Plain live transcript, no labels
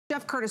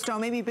Chef Curtis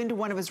Stone, maybe you've been to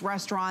one of his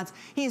restaurants.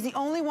 He is the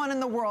only one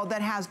in the world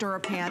that has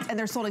DuraPans, and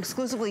they're sold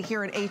exclusively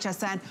here at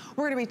HSN.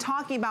 We're gonna be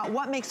talking about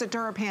what makes a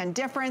DuraPan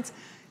difference.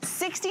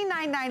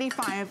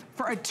 $69.95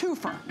 for a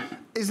twofer.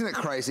 Isn't it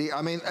crazy?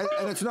 I mean,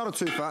 and it's not a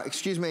twofer,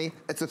 excuse me,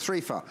 it's a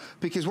threefer.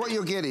 Because what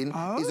you're getting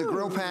is a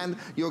grill pan,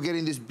 you're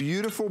getting this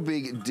beautiful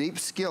big deep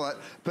skillet,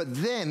 but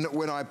then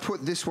when I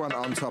put this one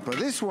on top of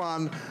this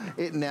one,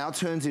 it now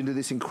turns into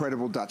this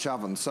incredible Dutch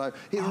oven. So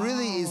it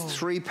really is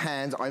 3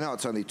 pans. I know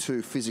it's only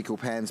 2 physical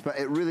pans, but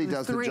it really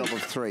does the job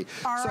of 3.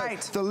 All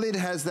right. The lid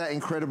has that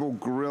incredible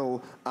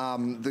grill,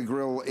 the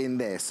grill in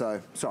there.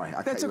 So, sorry,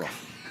 I cut you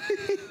off.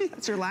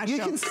 That's your last show.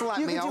 You can slap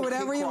me. You can do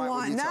whatever you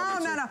want.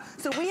 No.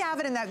 So we have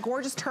it in that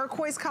gorgeous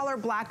turquoise color,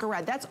 black or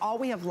red. That's all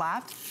we have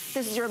left.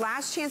 This is your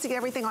last chance to get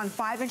everything on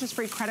 5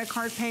 interest-free credit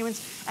card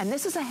payments. And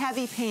this is a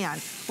heavy pan.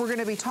 We're going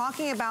to be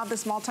talking about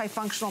this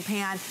multifunctional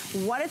pan,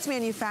 what it's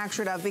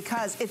manufactured of,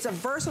 because it's a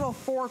versatile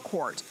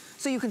 4-quart.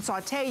 So you can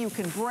saute, you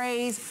can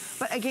braise.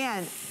 But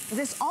again,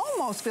 this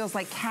almost feels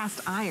like cast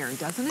iron,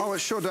 doesn't it? Oh, it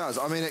sure does.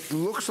 I mean, it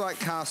looks like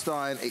cast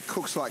iron, it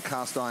cooks like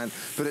cast iron,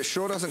 but it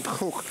sure doesn't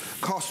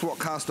cost what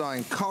cast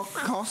iron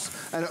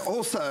costs, and it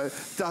also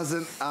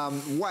doesn't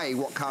weigh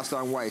what cast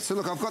iron weighs. So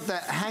look, I've got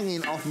that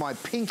hanging off my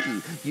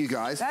pinky, you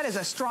guys. That is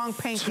a strong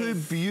pinky. 2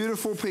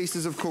 beautiful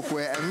pieces of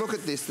cookware, and look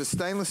at this. The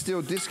stainless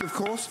steel disc, of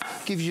course,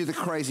 gives you the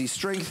crazy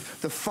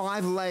strength. The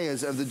 5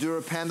 layers of the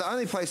DuraPan. The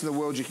only place in the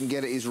world you can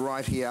get it is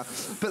right here.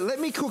 But let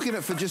me cook in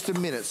it for just a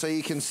minute so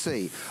you can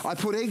see. I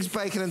put eggs,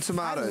 bacon, and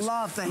tomatoes. I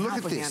love the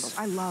handles.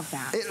 I love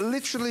that. It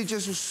literally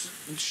just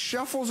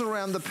shuffles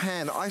around the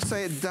pan. I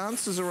say it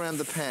dances around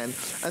the pan,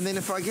 and then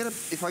if I get a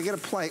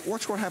plate,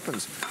 watch what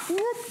happens.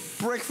 Whoop,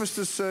 breakfast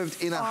is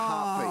served in a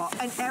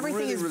heartbeat. And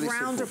everything is really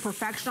brown to simple.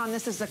 perfection on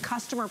this. This is a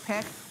customer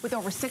pick with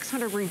over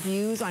 600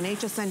 reviews on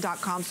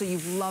hsn.com, so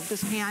you've loved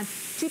this pan.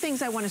 2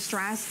 things I want to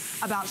stress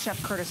about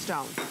Chef Curtis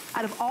Stone.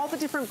 Out of all the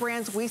different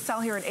brands we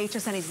sell here at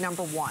HSN, he's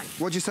 #1.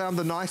 What'd you say? I'm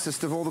the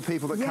nicest of all the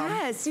people that come?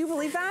 Yes, do you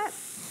believe that?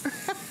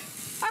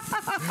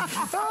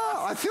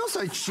 Oh, I feel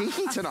so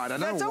cheeky tonight. I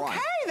don't know why.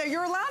 That's okay.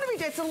 You're allowed to be.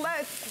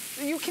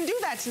 You can do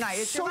that tonight.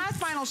 It's your last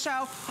final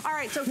show. All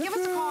right, so give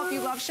us a call if you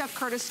love Chef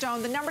Curtis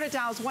Stone. The number to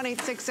dial is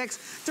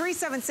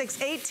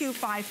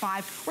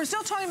 1-866-376-8255. We're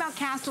still talking about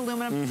cast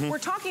aluminum. We're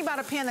talking about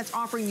a pan that's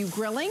offering you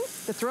grilling,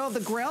 the thrill of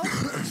the grill,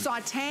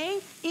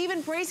 sauteing,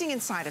 even braising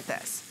inside of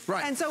this.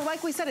 Right. And so,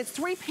 like we said, it's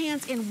 3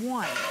 pans in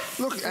 1.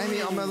 Look,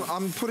 Amy,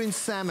 I'm putting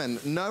salmon,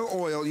 no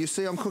oil. You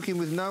see, I'm cooking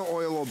with no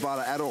oil or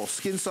butter at all.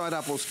 Skin side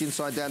up or skin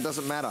side down,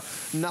 doesn't matter.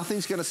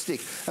 Nothing's going to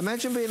stick.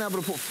 Imagine being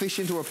able to put fish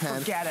into a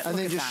pan and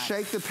then just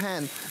shake the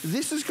pan.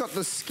 This has got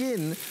the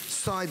skin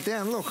side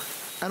down. Look.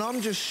 And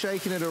I'm just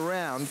shaking it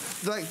around.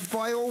 Like,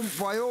 by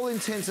all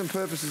intents and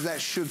purposes,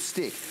 that should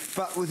stick.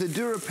 But with a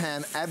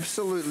DuraPan,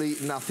 absolutely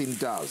nothing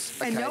does.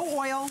 Okay? And no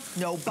oil,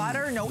 no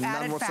butter, no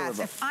added fats.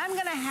 whatsoever. If I'm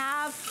gonna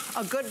have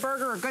a good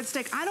burger or a good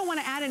steak, I don't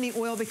wanna add any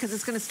oil because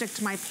it's gonna stick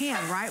to my pan,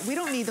 right? We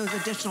don't need those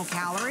additional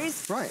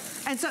calories. Right.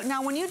 And so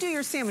now when you do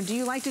your salmon, do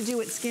you like to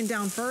do it skin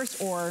down first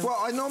or? Well,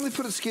 I normally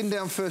put it skin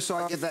down first so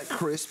I get that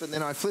crisp and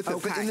then I flip it.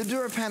 Okay. But in the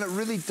DuraPan, it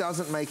really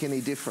doesn't make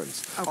any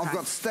difference. Okay. I've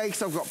got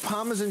steaks, I've got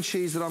Parmesan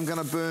cheese that I'm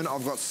gonna burn,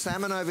 I've got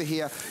salmon over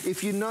here.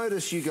 If you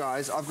notice, you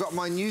guys, I've got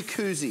my new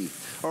koozie.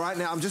 All right,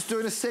 now I'm just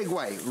doing a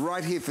segue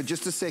right here for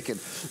just a second.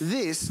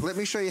 This, let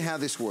me show you how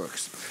this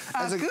works.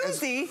 As a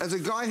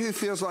guy who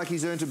feels like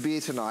he's earned a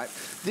beer tonight,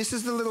 this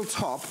is the little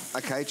top,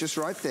 okay, just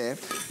right there.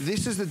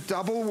 This is the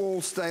double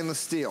wall stainless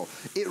steel.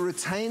 It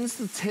retains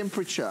the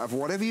temperature of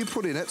whatever you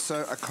put in it,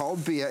 so a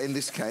cold beer in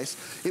this case,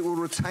 it will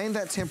retain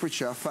that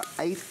temperature for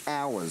 8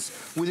 hours,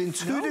 within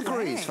 2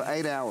 degrees for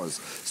 8 hours.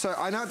 So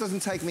I know it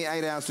doesn't take me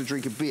 8 hours to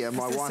drink a beer,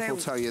 my wife will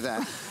tell you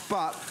that,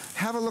 but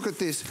have a look at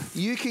this.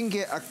 You can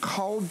get a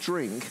cold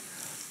drink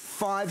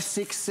 5,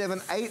 6,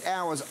 7, 8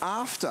 hours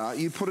after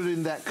you put it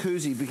in that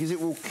koozie because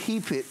it will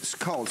keep it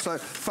cold. So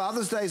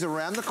Father's Day's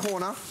around the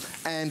corner,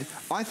 and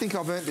I think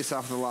I've earned this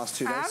after the last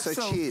 2 days, so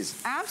cheers.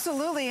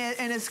 Absolutely,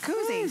 and it's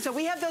koozie. So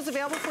we have those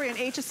available for you on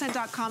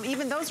hsn.com.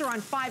 Even those are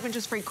on 5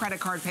 interest-free credit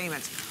card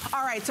payments.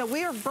 All right, so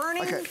we are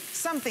burning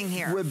something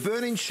here. We're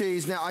burning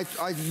cheese. Now,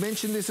 I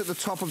mentioned this at the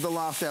top of the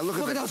last hour. Look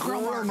at that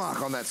grill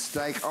mark on that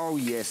steak. Oh,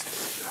 yes.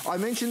 I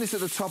mentioned this at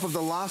the top of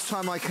the last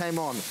time I came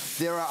on.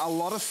 There are a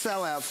lot of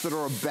sellouts that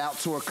are about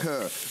to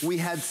occur. We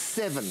had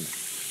 7.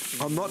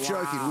 I'm not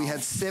joking. We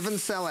had 7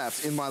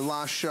 sellouts in my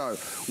last show.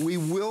 We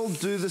will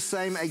do the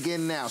same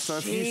again now. So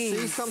if you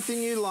see something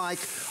you like,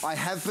 I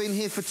have been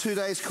here for 2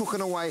 days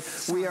cooking away.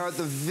 We are at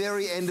the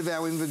very end of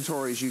our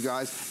inventories, you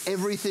guys.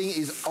 Everything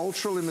is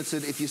ultra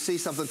limited. If you see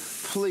something,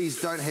 please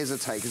don't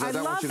hesitate because I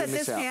don't want you to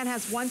miss out. I love that this pan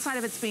has one side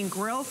of it's being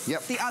grilled.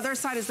 Yep. The other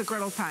side is the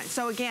griddle pan.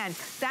 So again,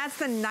 that's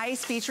the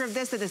nice feature of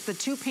this, that it's the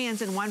 2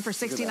 pans in 1 for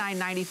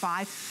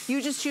 $69.95.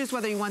 You just choose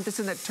whether you want this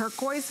in the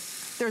turquoise,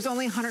 There's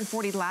only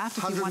 140 left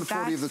if you want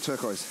that. 140 of the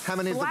turquoise. How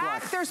many of the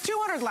black? There's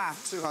 200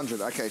 left.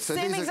 200, okay. So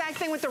same exact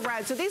thing with the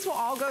red. So these will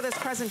all go this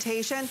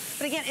presentation.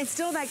 But again, it's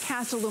still that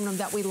cast aluminum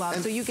that we love.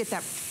 And so you get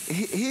that.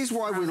 Here's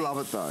why we love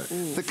it though.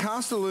 Ooh. The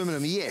cast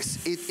aluminum, yes,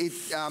 it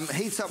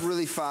heats up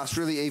really fast,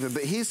 really even.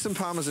 But here's some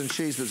Parmesan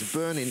cheese that's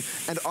burning,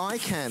 and I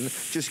can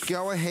just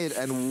go ahead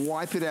and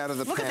wipe it out of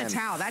the pan. Look at the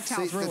towel. That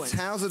towel's ruined. The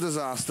towel's a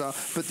disaster,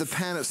 but the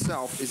pan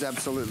itself is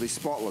absolutely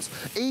spotless.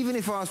 Even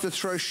if I was to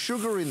throw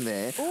sugar in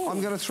there, I'm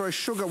going to throw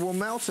sugar, we'll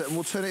melt it, and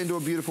we'll turn it into a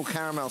beautiful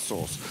caramel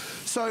sauce.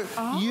 So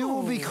you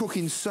will be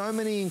cooking so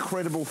many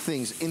incredible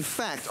things. In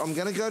fact, I'm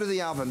going to go to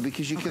the oven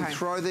because you can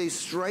throw these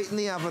straight in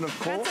the oven, of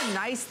course. That's a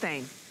nice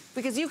thing.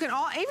 Because you can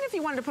even if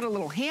you wanted to put a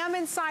little ham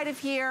inside of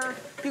here,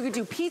 you could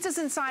do pizzas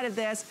inside of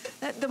this.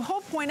 The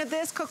whole point of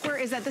this cookware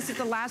is that this is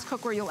the last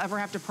cookware you'll ever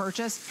have to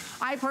purchase.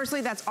 I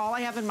personally, that's all I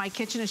have in my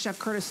kitchen is Chef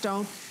Curtis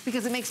Stone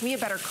because it makes me a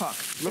better cook.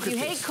 If you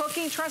hate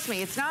cooking, trust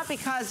me, it's not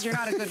because you're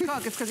not a good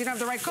cook, it's because you don't have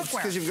the right cookware. It's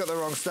because you've got the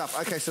wrong stuff.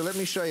 Okay, so let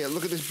me show you.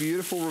 Look at this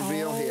beautiful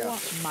reveal here.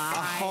 My a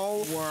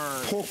whole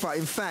pork bar.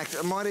 In fact,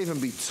 it might even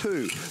be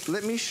two.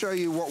 Let me show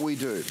you what we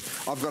do.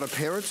 I've got a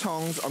pair of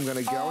tongs. I'm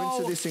going to go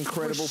into this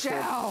incredible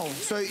pork.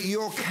 So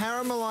you're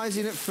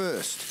caramelizing it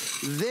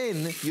first.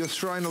 Then you're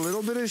throwing a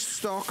little bit of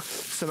stock,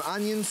 some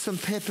onions, some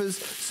peppers,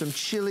 some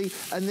chili,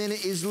 and then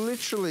it is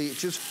literally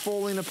just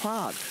falling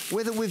apart.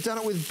 Whether we've done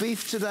it with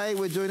beef today,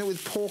 we're doing it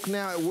with pork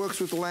now, it works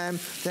with lamb.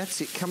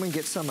 That's it. Come and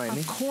get some, Amy.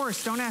 Of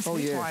course. Don't ask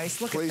me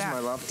twice. Look Please, at that. My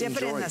love. Dip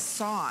Enjoy. it in the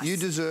sauce. You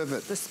deserve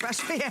it. The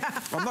special,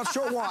 I'm not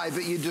sure why,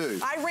 but you do.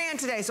 I ran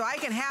today, so I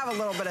can have a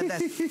little bit of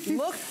this.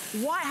 Look,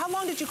 how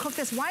long did you cook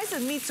this? Why is the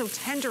meat so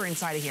tender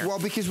inside of here? Well,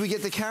 because we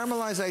get the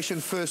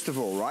caramelization first of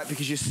all, right?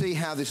 Because you see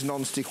how this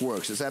non-stick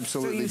works. It's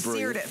absolutely brilliant. So you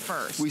seared it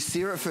first. We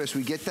sear it first.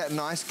 We get that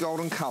nice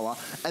golden color,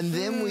 and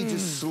then we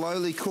just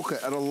slowly cook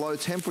it at a low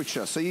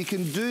temperature. So you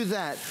can do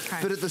that,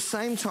 but at the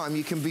same time,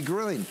 you can be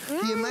grilling.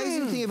 The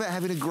amazing thing about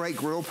having a great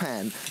grill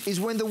pan is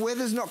when the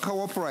weather's not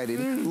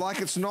cooperating,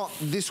 like it's not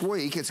this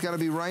week, it's going to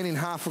be raining,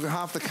 half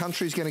the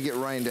country's going to get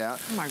rained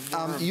out.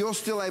 You're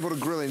still able to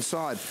grill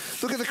inside.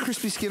 Look at the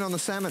crispy skin on the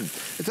salmon.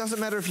 It doesn't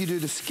matter if you do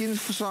the skin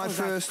side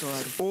first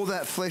or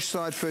that flesh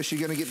side first,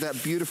 you're going to get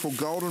that beautiful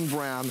golden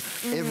brown.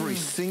 Every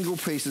single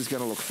piece is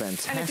going to look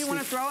fantastic. And if you want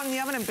to throw it in the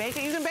oven and bake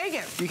it, you can bake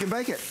it. You can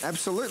bake it,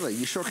 absolutely.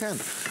 You sure can.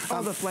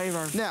 The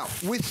flavor. Now,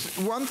 with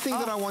one thing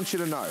that I want you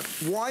to know,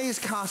 why is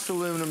cast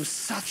aluminum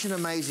such an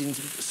amazing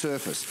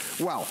surface?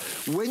 Well,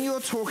 when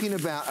you're talking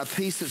about a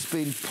piece that's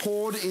been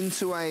poured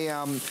into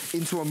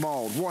a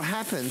mold, what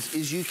happens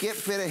is you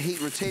get better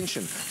heat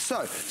retention.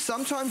 So,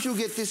 sometimes you'll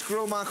get this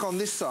grill mark on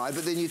this side,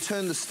 but then you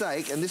turn the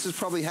steak, and this has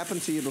probably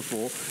happened to you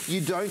before,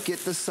 you don't get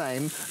the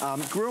same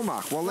grill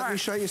mark. Well, let me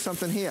show you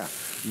something here.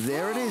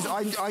 There it is.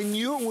 I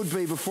knew it would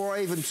be before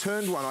I even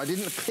turned one. I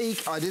didn't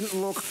peek, I didn't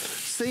look.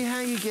 See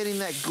how you're getting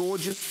that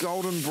gorgeous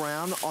golden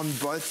brown on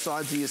both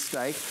sides of your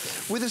steak?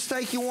 With a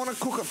steak, you want to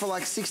cook it for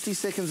like 60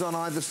 seconds on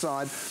either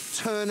side,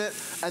 turn it,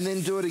 and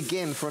then do it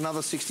again for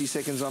another 60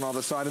 seconds on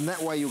either side, and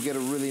that way you'll get a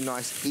really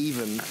nice,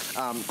 even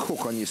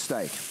cook on your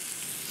steak.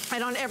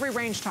 And on every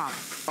range top.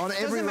 On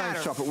every range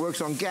top. It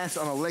works on gas,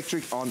 on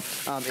electric, on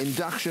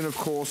induction, of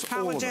course.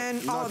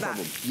 Halogen, all of that.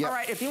 Yep. All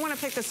right, if you want to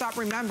pick this up,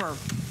 remember,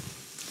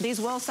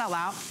 these will sell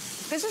out.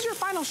 This is your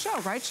final show,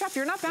 right, Chef?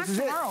 You're not back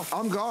tomorrow.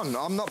 I'm gone.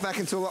 I'm not back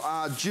until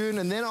June,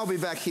 and then I'll be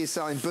back here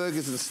selling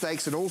burgers and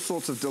steaks and all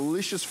sorts of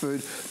delicious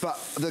food. But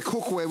the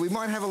cookware, we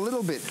might have a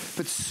little bit,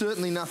 but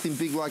certainly nothing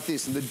big like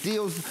this. And the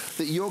deals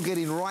that you're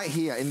getting right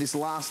here in this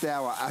last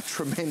hour are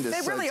tremendous.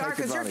 They really are,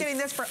 because you're getting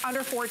this for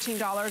under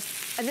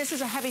 $14, and this is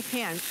a heavy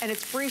pan, and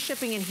it's free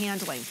shipping and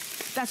handling.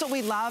 That's what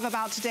we love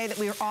about today, that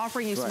we are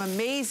offering you some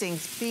amazing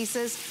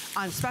pieces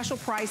on special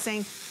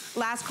pricing.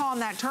 Last call on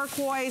that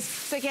turquoise.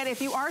 So again,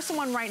 if you are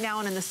someone right now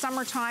and in the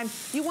summertime,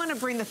 you want to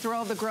bring the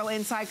thrill of the grill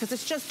inside because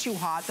it's just too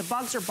hot. The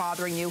bugs are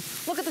bothering you.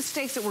 Look at the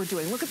steaks that we're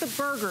doing. Look at the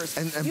burgers.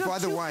 And you by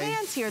have the two way,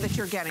 pans here that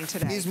you're getting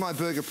today. Here's my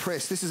burger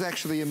press. This is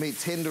actually a meat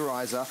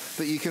tenderizer,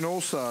 but you can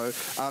also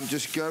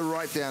just go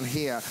right down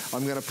here.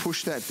 I'm going to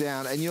push that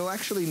down, and you'll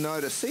actually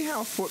notice, see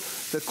how I put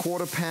the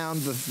quarter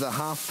pound, the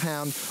half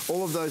pound,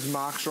 all of those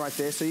marks right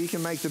there, so you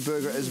can make the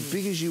burger as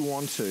big as you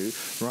want to,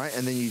 right?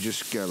 And then you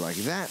just go like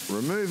that,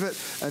 remove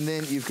it, and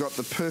then you've got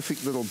the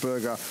perfect little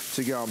burger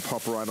to go and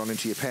pop right on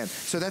into your pan.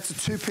 So that's a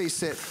two-piece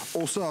set,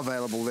 also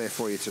available there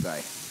for you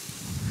today.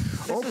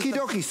 Okie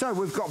dokie, so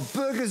we've got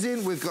burgers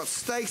in, we've got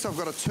steaks. I've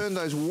got to turn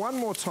those one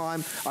more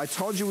time. I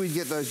told you we'd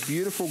get those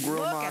beautiful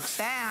grill marks.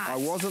 Look at that. I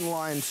wasn't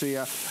lying to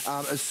you.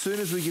 As soon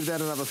as we give that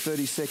another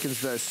 30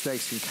 seconds, those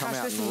steaks can come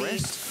out and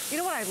rest. You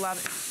know what I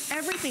love?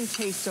 Everything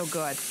tastes so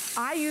good.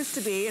 I used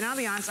to be, and I'll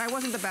be honest, I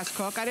wasn't the best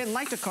cook. I didn't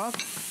like to cook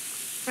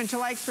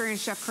until I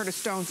experienced Chef Curtis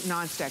Stone's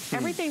Nonstick.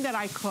 Everything that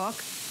I cook,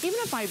 even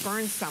if I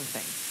burn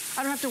something,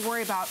 I don't have to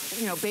worry about,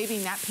 you know,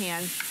 babying that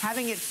pan,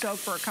 having it soak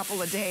for a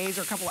couple of days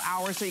or a couple of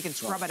hours so you can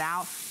scrub it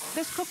out.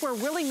 This cookware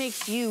really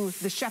makes you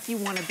the chef you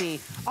want to be.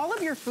 All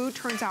of your food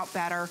turns out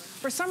better.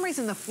 For some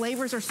reason, the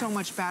flavors are so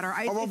much better.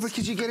 Well,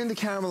 because you get into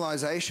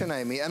caramelization,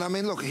 Amy. And I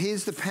mean, look,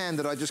 here's the pan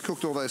that I just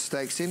cooked all those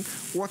steaks in.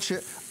 Watch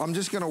it. I'm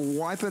just going to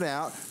wipe it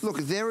out. Look,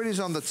 there it is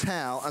on the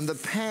towel. And the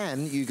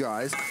pan, you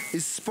guys,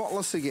 is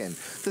spotless again.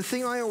 The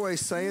thing I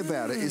always say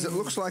about it is it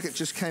looks like it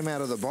just came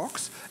out of the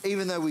box.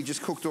 Even though we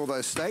just cooked all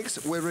those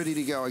steaks, we're ready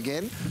to go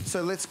again.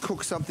 So let's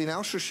cook something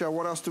else. Rochelle,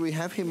 what else do we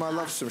have here? My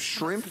love, some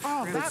shrimp.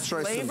 Oh, let's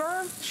that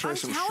flavor. I'm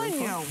telling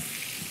you.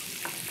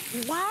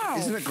 Wow.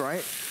 Isn't it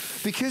great?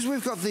 Because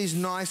we've got these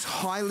nice,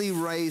 highly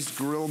raised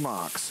grill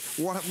marks,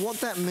 what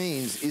that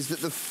means is that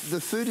the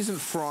food isn't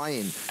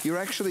frying. You're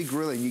actually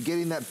grilling. You're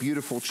getting that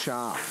beautiful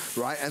char,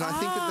 right? And I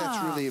think that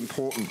that's really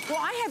important. Well,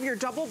 I have your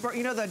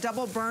the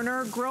double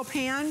burner grill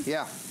pan.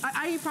 Yeah.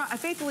 I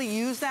faithfully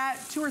use that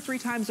 2 or 3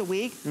 times a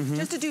week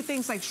just to do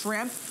things like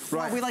shrimp.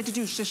 Right. We like to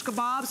do shish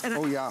kebabs. And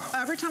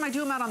every time I do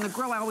them out on the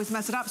grill, I always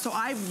mess it up. So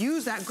I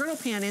use that griddle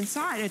pan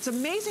inside. It's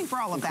amazing for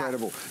all of that.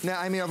 Incredible.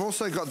 Now, Amy, I've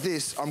also got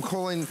this. I'm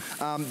calling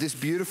this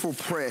beautiful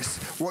press.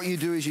 What you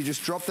do is you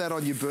just drop that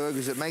on your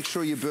burgers. It makes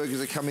sure your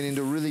burgers are coming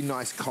into really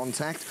nice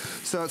contact.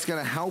 So it's going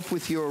to help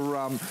with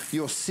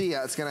your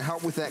sear. It's going to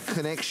help with that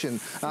connection.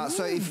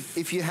 So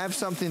if you have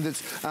something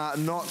that's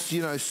not,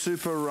 you know,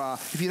 super,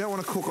 if you don't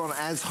want to cook on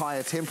as high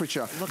a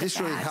temperature, this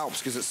really helps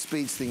because it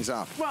speeds things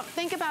up. Well,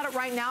 think about it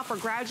right now for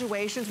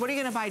graduations. What are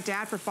you going to buy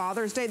Dad for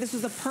Father's Day? This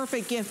is the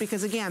perfect gift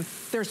because, again,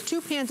 there's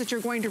 2 pans that you're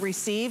going to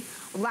receive.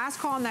 Last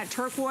call on that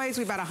turquoise.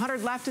 We've got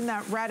 100 left in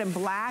that red and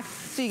black.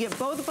 So you get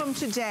both of them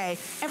today.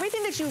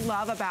 Everything that you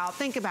love about,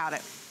 think about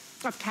it,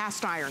 of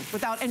cast iron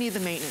without any of the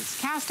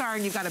maintenance. Cast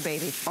iron, you've got a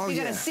baby. You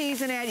got to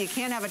season it. You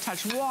can't have it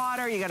touch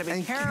water. You got to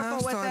be careful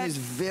with it. Cast iron is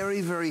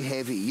very, very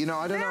heavy. You know,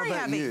 I don't know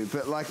about you,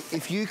 but like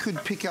if you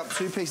could pick up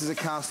 2 pieces of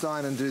cast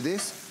iron and do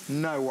this,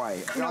 no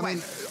way. I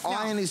mean,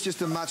 iron is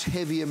just a much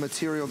heavier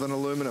material than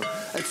aluminum.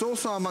 It's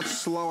also a much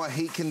slower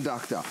heat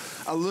conductor.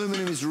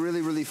 Aluminum is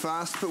really, really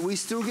fast, but we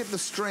still get the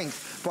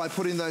strength by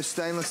putting those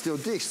stainless steel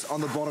discs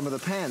on the bottom of the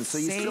pan. So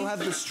you still have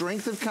the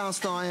strength of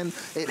cast iron.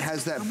 It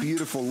has that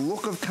beautiful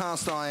look of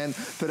cast iron,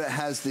 but it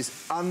has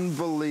this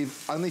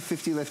unbelievable, only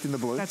 50 left in the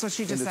blue. That's what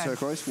she just said. In the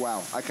turquoise.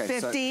 Wow. Okay.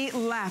 50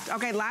 left.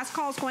 Okay, last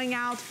call's going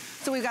out.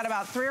 So we've got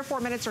about 3 or 4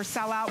 minutes or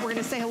sell out. We're going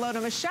to say hello to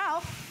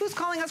Michelle, who's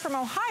calling us from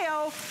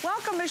Ohio.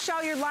 Welcome,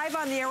 Michelle. You're live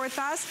on the air with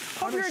us.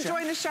 Hope you're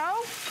enjoying the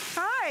show.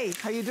 Hi.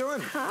 How you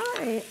doing?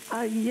 Hi.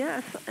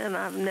 Yes, and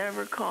I've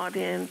never called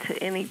in to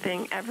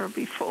anything ever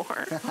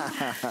before.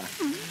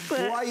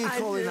 Why are you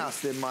calling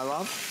us then, my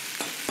love?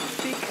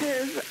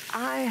 Because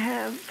I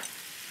have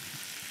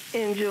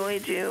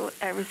enjoyed you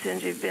ever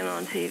since you've been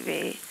on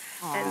TV.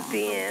 Aww. And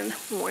then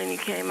when you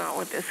came out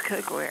with this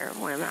cookware,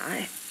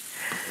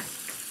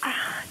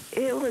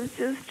 it was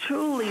just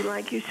truly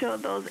like you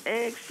showed those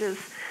eggs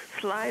just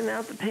sliding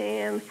out the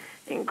pan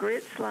and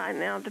grits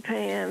sliding out the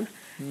pan,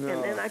 and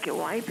then I can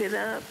wipe it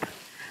up.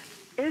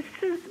 It's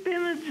just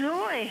been a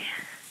joy.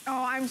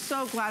 Oh, I'm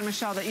so glad,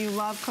 Michelle, that you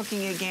love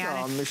cooking again.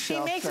 Oh,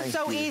 Michelle, she makes it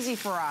so easy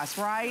for us,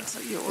 right?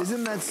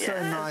 Isn't that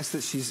so nice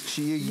that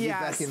you're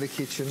back in the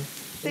kitchen?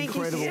 Thank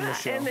Incredible, you.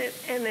 Michelle.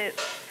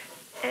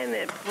 And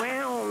it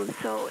browns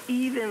so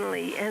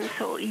evenly and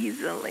so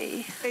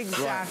easily.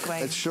 Exactly.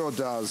 Right. It sure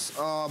does.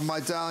 Oh,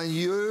 my darling,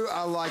 you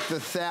are like the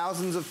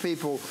thousands of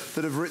people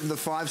that have written the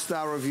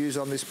 5-star reviews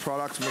on this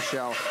product,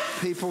 Michelle.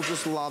 People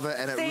just love it,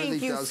 and it really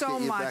does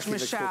get you back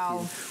into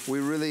cooking.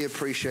 We really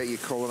appreciate you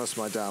calling us,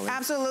 my darling.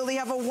 Absolutely.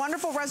 Have a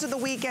wonderful rest of the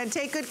weekend.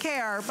 Take good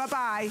care.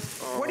 Bye-bye.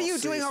 What are you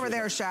doing over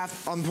there,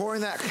 Chef? I'm pouring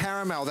that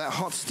caramel, that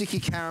hot, sticky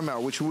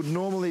caramel, which would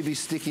normally be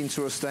sticking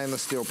to a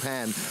stainless steel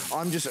pan.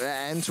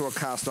 And to a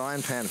cast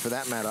iron pan, for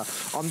that matter.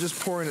 I'm just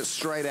pouring it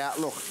straight out,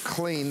 look,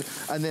 clean.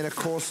 And then, of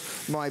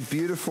course, my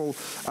beautiful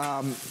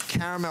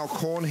caramel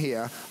corn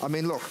here. I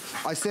mean, look,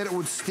 I said it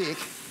would stick.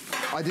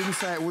 I didn't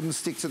say it wouldn't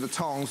stick to the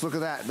tongs. Look at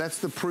that. That's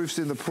the proofs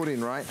in the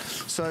pudding, right?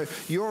 So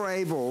you're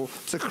able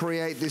to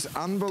create this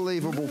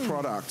unbelievable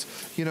product.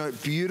 You know,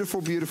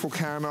 beautiful, beautiful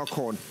caramel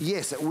corn.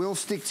 Yes, it will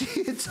stick to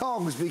your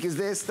tongs because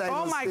they're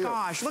stainless steel. Oh, my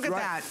gosh. Look at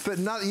that. But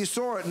you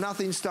saw it.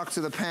 Nothing stuck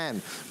to the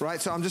pan,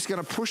 right? So I'm just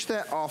going to push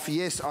that off.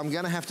 Yes, I'm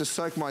going to have to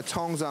soak my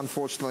tongs,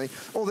 unfortunately.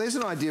 Oh, there's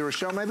an idea,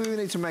 Rochelle. Maybe we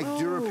need to make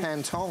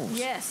DuraPan tongs.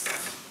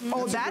 Yes.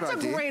 Oh, that's a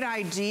great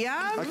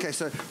idea. Okay,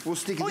 so we'll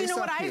stick this up here. Oh, you know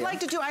what I like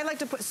to do? I like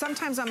to put,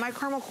 sometimes on my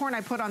caramel corn, I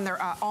put on their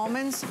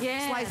almonds,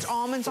 sliced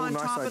almonds on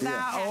top of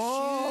that.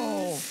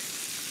 Oh.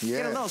 Yeah.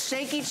 Get a little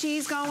shaky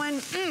cheese going.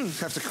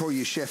 Have to call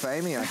you Chef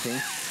Amy, I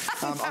think.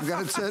 I'm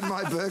going to turn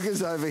my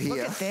burgers over here.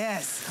 Look at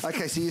this.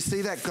 Okay, so you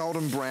see that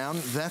golden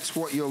brown? That's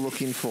what you're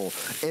looking for.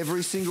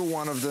 Every single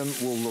one of them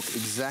will look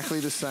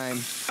exactly the same.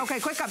 Okay,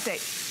 quick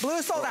update. Blue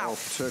is sold out.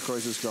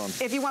 Turquoise is gone.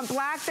 If you want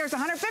black, there's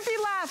 150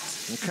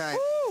 left. Okay.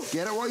 Woo!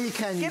 Get it while you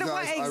can, you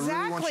guys. Exactly. I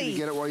really want you to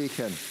get it while you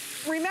can.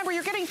 Remember,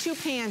 you're getting 2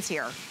 pans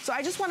here. So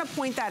I just want to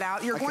point that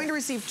out. You're going to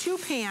receive 2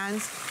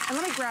 pans. And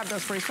let me grab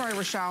those for you. Sorry,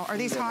 Rochelle. Are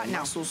these hot?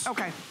 No.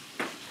 Okay.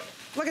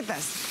 Look at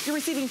this. You're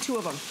receiving 2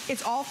 of them.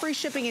 It's all free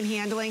shipping and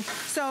handling.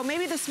 So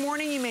maybe this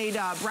morning you made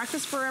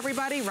breakfast for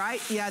everybody,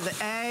 right? You had the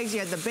eggs, you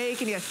had the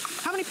bacon,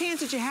 how many pans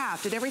did you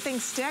have? Did everything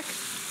stick?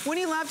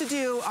 Wouldn't you love to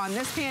do on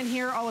this pan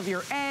here all of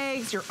your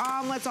eggs, your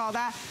omelets, all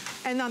that?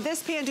 And on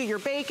this pan, do your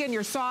bacon,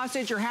 your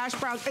sausage, your hash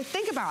browns.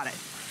 Think about it.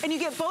 And you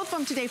get both of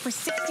them today for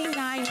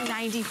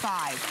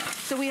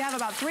 $69.95. So we have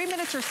about 3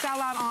 minutes or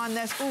sellout on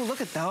this. Ooh, look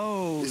at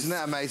those. Isn't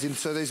that amazing?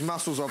 So these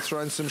mussels, I've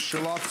thrown some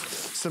shallots,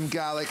 some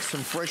garlic,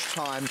 some fresh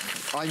thyme.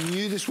 I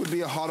knew this would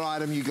be a hot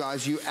item, you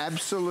guys. You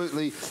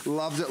absolutely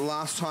loved it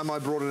last time I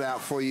brought it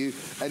out for you.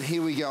 And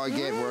here we go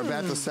again. We're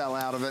about to sell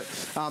out of it.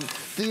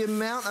 The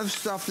amount of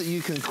stuff that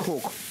you can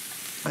cook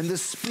and the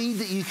speed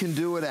that you can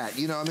do it at.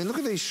 You know, I mean, look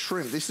at these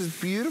shrimp. This is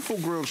beautiful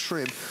grilled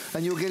shrimp,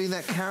 and you're getting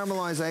that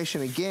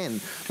caramelization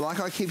again. Like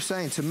I keep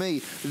saying, to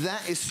me,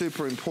 that is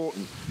super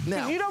important.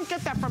 Now, you don't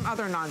get that from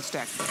other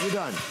nonsticks. You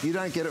don't. You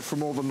don't get it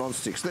from all the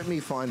nonsticks. Let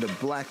me find a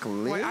black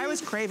lid. Wait, I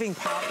was craving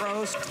pot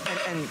roast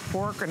and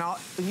pork and all.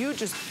 You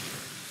just...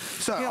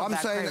 So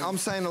I'm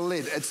saying a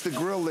lid. It's the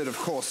grill lid, of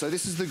course. So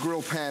this is the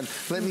grill pan.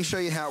 Let me show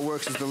you how it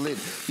works as the lid.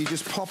 You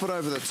just pop it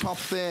over the top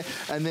there,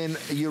 and then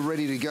you're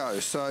ready to go.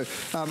 So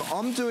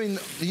I'm doing,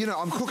 you know,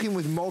 I'm cooking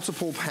with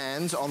multiple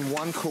pans on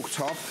one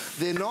cooktop.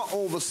 They're not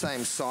all the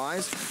same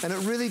size, and it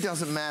really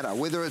doesn't matter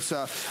whether it's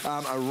a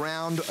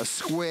round, a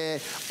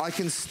square. I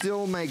can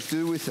still make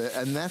do with it,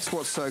 and that's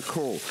what's so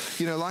cool.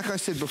 You know, like I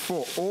said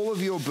before, all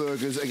of your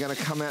burgers are going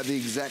to come out the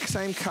exact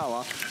same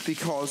color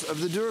because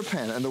of the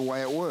DuraPan and the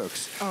way it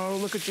works. Oh,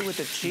 look at you with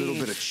the cheese. A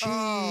little bit of cheese.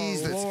 Oh,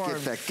 let's Lord.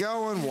 get that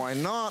going. Why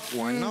not?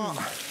 Why not?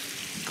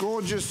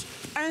 Gorgeous.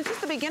 And it's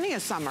just the beginning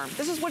of summer.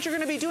 This is what you're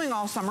going to be doing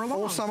all summer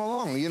long. All summer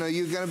long. You know,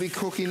 you're going to be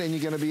cooking and you're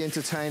going to be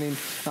entertaining.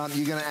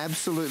 You're going to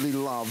absolutely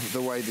love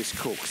the way this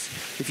cooks.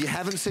 If you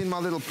haven't seen my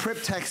little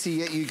prep taxi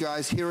yet, you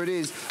guys, here it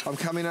is. I'm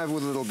coming over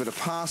with a little bit of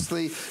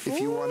parsley. If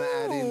you want to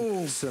add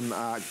in some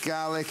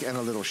garlic and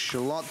a little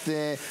shallot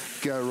there,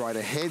 go right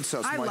ahead.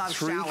 So it's my love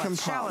 3 compartment.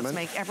 Shallots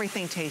make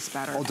everything taste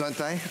better. Oh, don't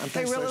they? Aren't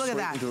they really, so look sweet at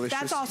that. and delicious?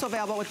 That's also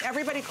available. With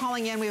everybody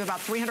calling in, we have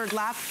about 300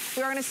 left.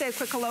 We are going to say a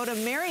quick hello to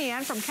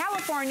Marianne from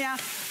California.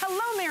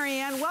 Hello,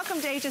 Marianne. Welcome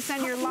to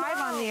HSN. You're live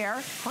on the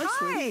air. Hi,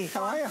 sweetie.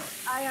 How are you?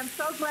 I am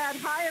so glad.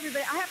 Hi,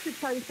 everybody. I have to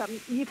tell you something.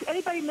 If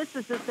anybody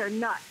misses this, they're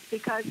nuts,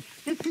 because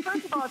this,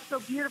 first of all, it's so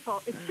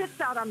beautiful. It sits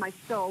out on my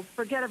stove.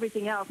 Forget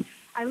everything else.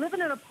 I live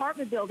in an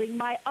apartment building.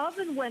 My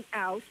oven went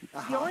out.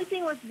 The only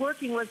thing was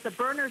working was the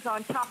burners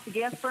on top, the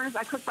gas burners.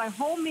 I cooked my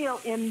whole meal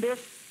in this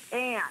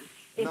pan.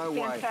 It's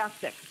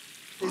fantastic.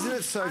 Isn't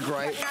it so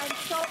great?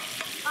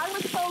 I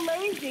was so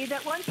lazy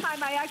that one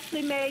time I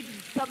actually made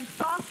some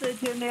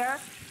sausage in there,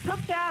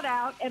 took that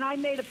out, and I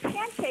made a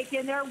pancake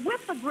in there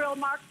with the grill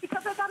marks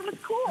because I thought it was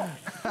cool.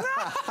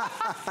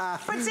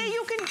 But see,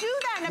 you can do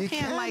that in a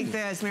pan like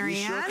this, Marianne.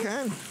 You sure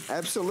can.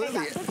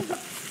 Absolutely.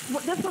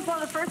 This was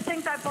one of the first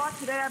things I bought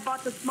today. I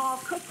bought the small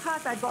cook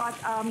cut. I bought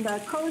the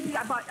cozy.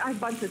 I bought a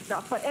bunch of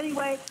stuff. But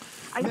anyway,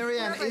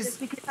 Marianne,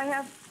 because I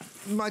have...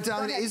 My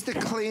darling, is the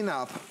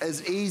cleanup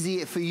as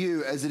easy for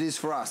you as it is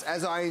for us,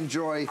 as I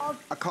enjoy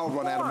a cold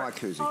one out of my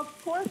koozie? Of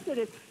course it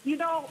is. You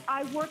know,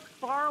 I work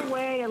far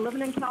away, and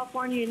living in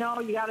California, you know,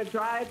 you got to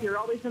drive. You're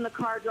always in the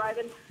car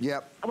driving.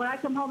 Yep. When I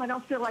come home, I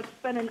don't feel like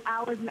spending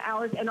hours and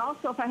hours. And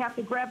also, if I have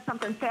to grab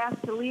something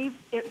fast to leave,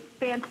 it's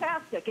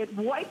fantastic. It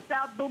wipes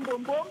out, boom,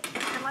 boom, boom.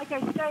 And like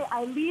I say,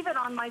 I leave it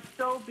on my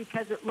stove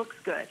because it looks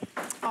good.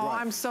 Oh, right.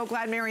 I'm so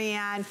glad,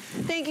 Marianne.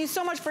 Thank you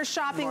so much for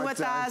shopping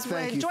with us.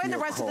 Enjoy the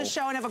rest of the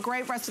show and have a great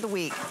rest of the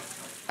week.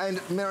 And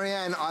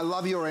Marianne, I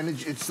love your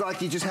energy. It's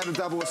like you just had a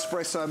double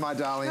espresso, my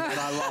darling, and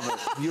I love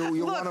it. You're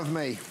Look, one of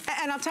me.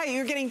 And I'll tell you,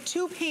 you're getting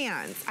 2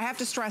 pans. I have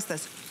to stress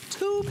this.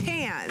 2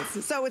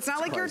 pans. So it's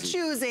not like you're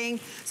choosing.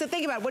 So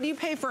think about it. What do you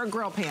pay for a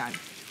grill pan?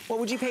 What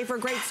would you pay for a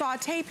great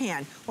saute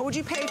pan? What would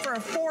you pay for a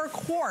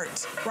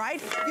 4-quart,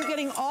 right? You're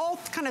getting all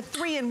kind of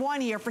 3 in 1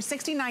 here for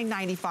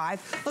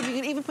 $69.95. Look, you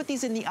can even put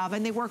these in the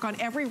oven. They work on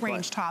every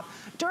range top.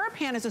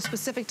 DuraPan is a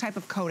specific type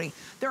of coating.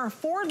 There are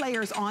 4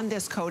 layers on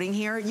this coating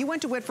here. You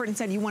went to Whitford and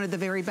said you wanted the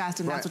very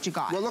best, and that's what you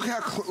got. Well,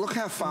 look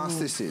how fast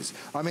this is.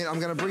 I mean, I'm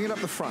going to bring it up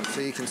the front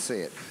so you can see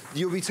it.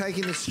 You'll be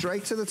taking this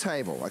straight to the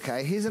table,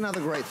 okay? Here's another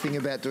great thing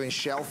about doing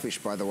shellfish,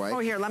 by the way. Oh,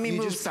 here, let me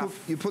move stuff.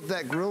 You put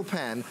that grill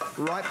pan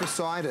right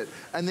beside it,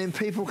 and then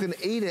people can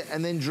eat it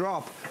and then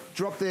drop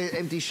their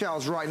empty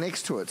shells right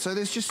next to it. So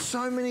there's just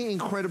so many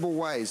incredible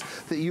ways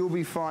that you'll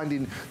be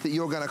finding that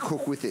you're going to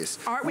cook with this.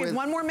 All right, we have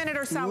 1 more minute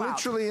or so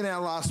literally in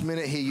our last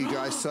minute here, you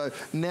guys. So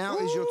now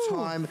is your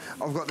time.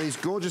 I've got these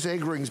gorgeous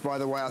egg rings, by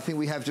the way. I think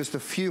we have just a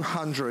few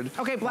hundred.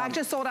 Okay, black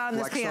just sold out in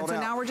this pan, so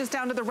now we're just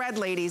down to the red,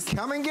 ladies.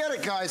 Come and get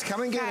it, guys.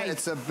 Come and get it.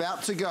 It's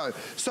about to go.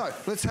 So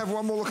let's have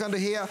one more look under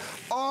here.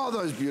 Oh,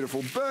 those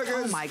beautiful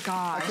burgers. Oh, my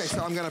gosh. Okay,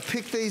 so I'm going to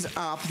pick these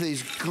up,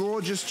 these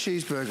gorgeous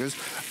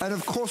cheeseburgers. And,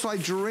 of course, I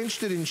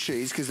drenched it in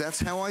cheese because that's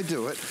how I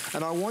do it.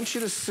 And I want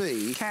you to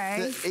see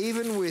that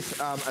even with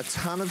a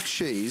ton of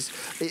cheese,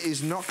 it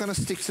is not going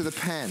to stick to the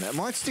pan. It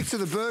might stick to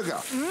the burger,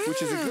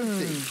 which is a good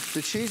thing.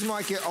 The cheese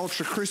might get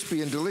ultra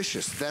crispy and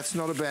delicious. That's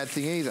not a bad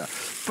thing either.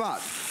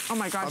 But Oh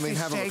my gosh, I mean, these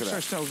have a look at steaks that.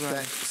 are so good.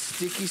 That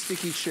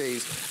sticky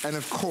cheese, and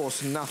of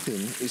course, nothing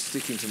is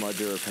sticking to my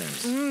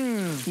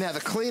DuraPans. Now, the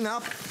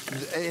cleanup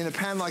in a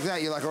pan like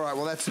that, you're like, all right,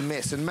 well, that's a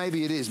mess, and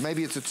maybe it is.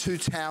 Maybe it's a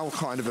two-towel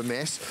kind of a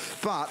mess,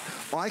 but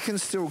I can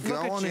still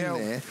go on in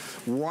there,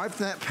 wipe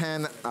that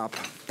pan up,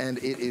 and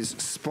it is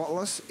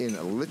spotless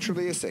in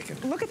literally a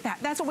second. Look at that.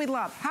 That's what we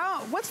love.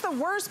 What's the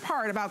worst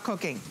part about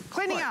cooking?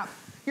 Cleaning up.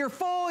 You're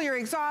full, you're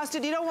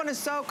exhausted, you don't want to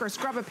soak or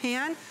scrub a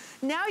pan.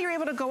 Now you're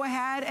able to go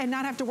ahead and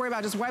not have to worry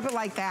about just wipe it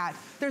like that.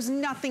 There's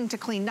nothing to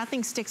clean,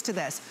 nothing sticks to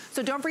this.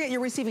 So don't forget, you're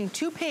receiving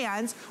 2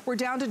 pans. We're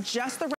down to just the